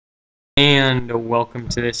And welcome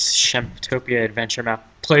to this Schemtopia adventure map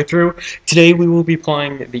playthrough. Today we will be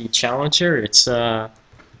playing the Challenger. It's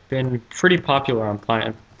been pretty popular on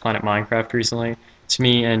Planet Minecraft recently. It's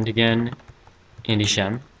me and again,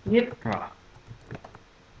 Andyschem. Yep. Oh.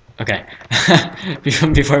 Okay,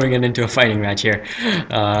 before we get into a fighting match here,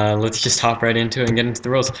 let's just hop right into it and get into the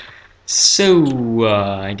rules. So,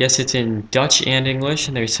 I guess it's in Dutch and English,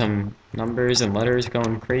 and there's some numbers and letters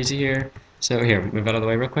going crazy here. So here, move out of the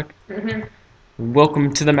way real quick.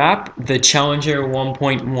 Welcome to the map, the Challenger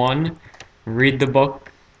 1.1. Read the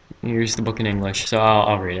book. Here's the book in English, so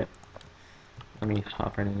I'll read it. Let me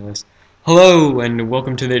hop right into this. Hello, and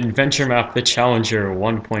welcome to the adventure map, the Challenger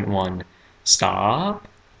 1.1. Stop.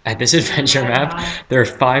 At this adventure map, there are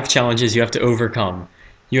 5 challenges you have to overcome.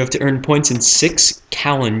 You have to earn points in 6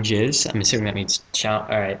 challenges. I'm assuming that means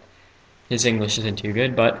alright. His English isn't too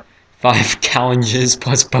good, but 5 challenges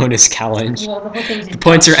plus bonus challenge. Well, the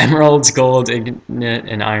points are emeralds, gold, ignite,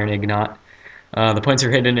 and iron ignite. The points are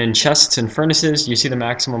hidden in chests and furnaces. You see the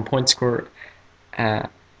maximum point score at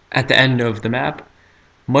the end of the map.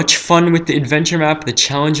 Much fun with the adventure map, the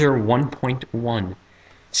Challenger 1.1.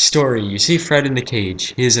 Story. You see Fred in the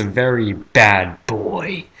cage. He is a very bad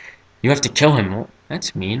boy. You have to kill him. Well,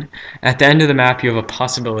 that's mean. At the end of the map, you have a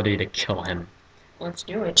possibility to kill him. Let's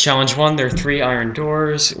do it. Challenge 1, there are 3 iron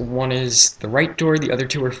doors. One is the right door, the other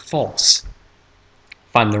 2 are false.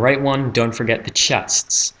 Find the right one, don't forget the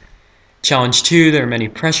chests. Challenge 2, there are many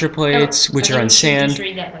pressure plates, which are on sand. Just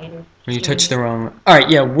read that later. When you touch the wrong... Alright,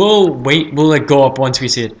 yeah, we'll wait, we'll go up once we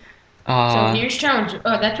see it. So here's challenge.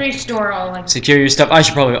 Oh, that's where you store all, like... Secure your stuff.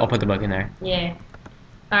 I'll put the book in there. Yeah.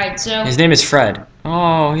 Alright, so... His name is Fred.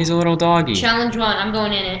 Oh, he's a little doggy. Challenge 1, I'm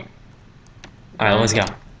going in it. Alright, let's go.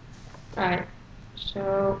 Alright.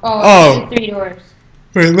 So... Oh, 3 doors.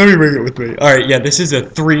 Wait, let me bring it with me. Alright, yeah, this is a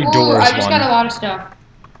 3 doors one. I just got a lot of stuff.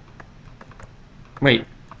 Wait.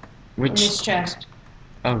 In this chest.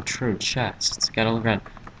 Oh, true, chests. Gotta look around.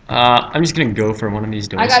 I'm just gonna go for one of these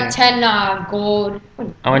doors. I got 10 gold.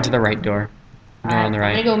 I went to the right door. Door on the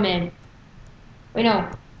right. I'm gonna go mid. Wait, no.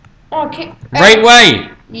 Oh, okay. Right way!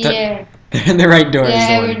 Yeah. The right door is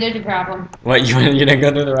the one. Yeah, there's a problem. What, you didn't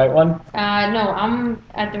go to the right one? No, I'm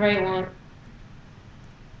at the right one.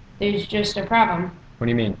 There's just a problem. What do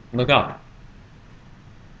you mean? Look up.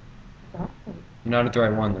 Oh. You're not at the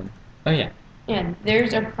right one then. Oh, yeah. Yeah,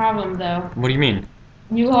 there's a problem though. What do you mean?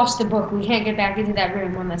 You lost the book. We can't get back into that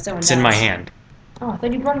room unless someone It's dies. in my hand. Oh, I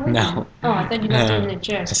thought you brought it with No. you. Oh, I thought you left it in the I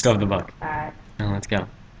chest. still have the book. Alright. Oh, let's go.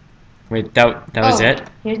 Wait, that was it?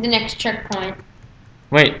 Here's the next checkpoint.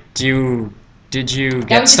 Wait, did you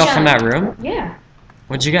get stuff from that room? Yeah.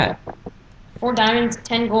 What'd you get? 4 diamonds,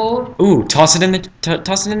 10 gold. Ooh, toss it in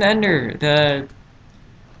the ender, the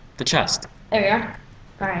chest. There we are.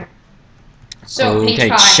 Alright. So, okay,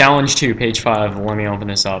 page 5. Challenge 2, page 5. Let me open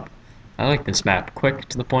this up. I like this map. Quick,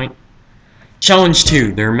 to the point. Challenge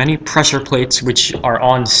 2. There are many pressure plates which are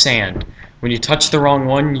on sand. When you touch the wrong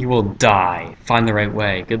one, you will die. Find the right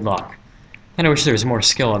way. Good luck. I wish there was more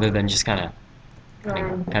skill other than just kind of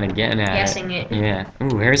getting at guessing it. Yeah.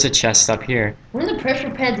 Ooh, here's a chest up here. One of the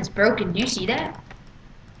pressure pads is broken. Do you see that?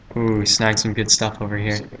 Ooh, snag some good stuff over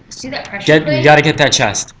here. See that pressure plate? You gotta get that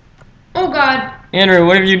chest. Oh god. Andrew,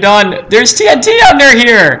 what have you done? There's TNT under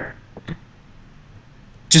here!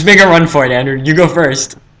 Just make a run for it, Andrew. You go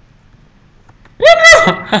first.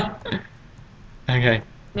 Okay.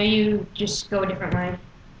 No, you just go a different way.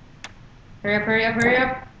 Hurry up, hurry up, hurry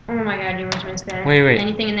up. Oh my god, you almost missed that. Wait.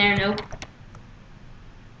 Anything in there? Nope.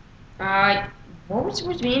 What was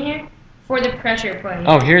supposed to be in here? For the pressure plate.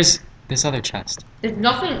 Oh, here's this other chest. There's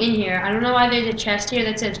nothing in here. I don't know why there's a chest here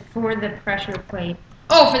that says for the pressure plate.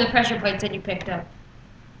 Oh, for the pressure plates that you picked up.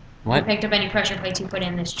 What? You picked up any pressure plates you put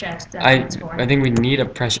in this chest. That's I what it's for. think we need a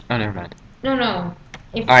pressure. Oh, never mind. No.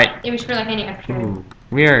 Alright. It was for like any extra. Ooh,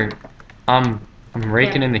 we are. I'm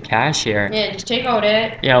raking in the cash here. Yeah, just take out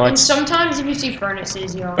it. Yeah, let's. And sometimes if you see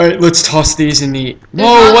furnaces, you'll. Alright, let's toss these in the.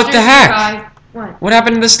 Whoa! What the heck? What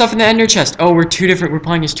happened to the stuff in the ender chest? Oh, we're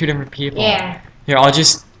playing as 2 different people. Yeah. Here, I'll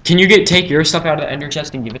just. Can you take your stuff out of the ender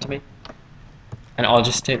chest and give it to me? And I'll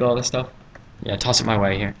just take all this stuff. Yeah, toss it my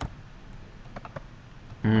way here.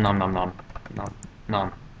 Nom nom nom. Nom.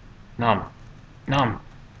 Nom. Nom. Nom.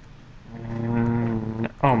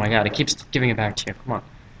 Oh my god, it keeps giving it back to you. Come on.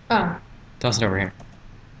 Oh. Toss it over here.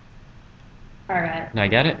 Alright. Did I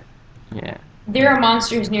get it? Yeah. There are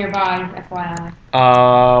monsters nearby,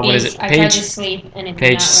 FYI. What is it? I tried to sleep and it did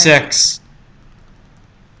Page not 6.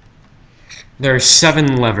 There are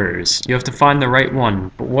 7 levers. You have to find the right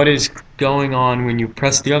one. But what is going on when you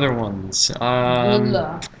press the other ones? Good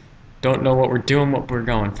luck. don't know what we're doing, but we're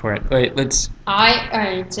going for it. Wait, let's...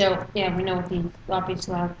 Alright, so, yeah, we know what the lapis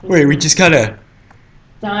lazuli. Wait, we just gotta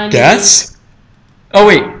Diamond. guess? Oh,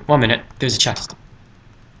 wait, 1 minute. There's a chest.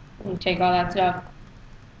 Let me take all that stuff.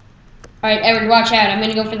 Alright, Edward, watch out. I'm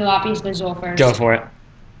gonna go for the lapis lazuli first. Go for it.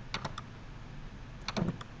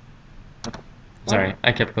 Sorry,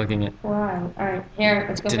 I kept clicking it. Why? Alright, here,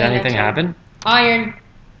 let's go Did for the next anything one. happen? Iron.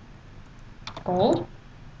 Gold?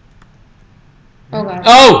 Oh god.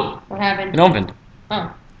 Oh! What happened? It opened.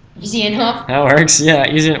 Oh. Easy enough. That works. Yeah,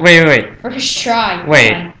 easy. Wait. First try.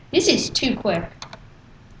 Wait. Man, this is too quick.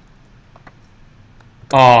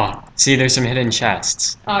 Oh, see, there's some hidden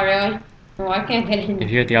chests. Oh, really? Oh, I can't get in.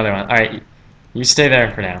 If you hit the other one. Alright, you stay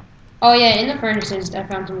there for now. Oh, yeah, in the furnaces, I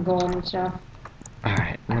found some gold and stuff.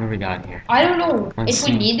 Alright, what do we got here? I don't know Let's if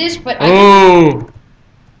we see. need this, but Oh!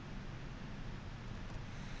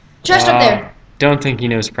 Chest up there. Don't think he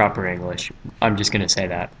knows proper English. I'm just gonna say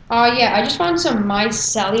that. Oh, yeah, I just found some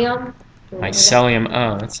mycelium. Mycelium.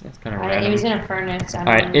 Oh, that's kind of It random. was in a furnace.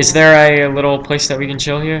 Alright, is there a little place that we can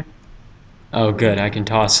chill here? Oh, good. I can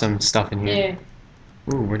toss some stuff in here.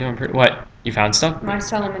 Yeah, Ooh, we're doing pretty... What? You found stuff?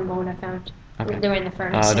 mycelium and gold I found. Okay. They're in the I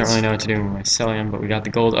furnaces. don't really know what to do with mycelium, but we got the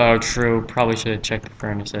gold. Oh, true. Probably should have checked the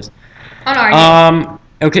furnaces. Oh, no,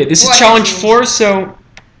 Okay, this is What challenge is 4, so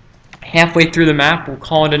halfway through the map, we'll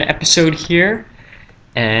call it an episode here.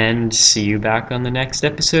 And see you back on the next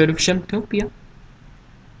episode of Schemtopia.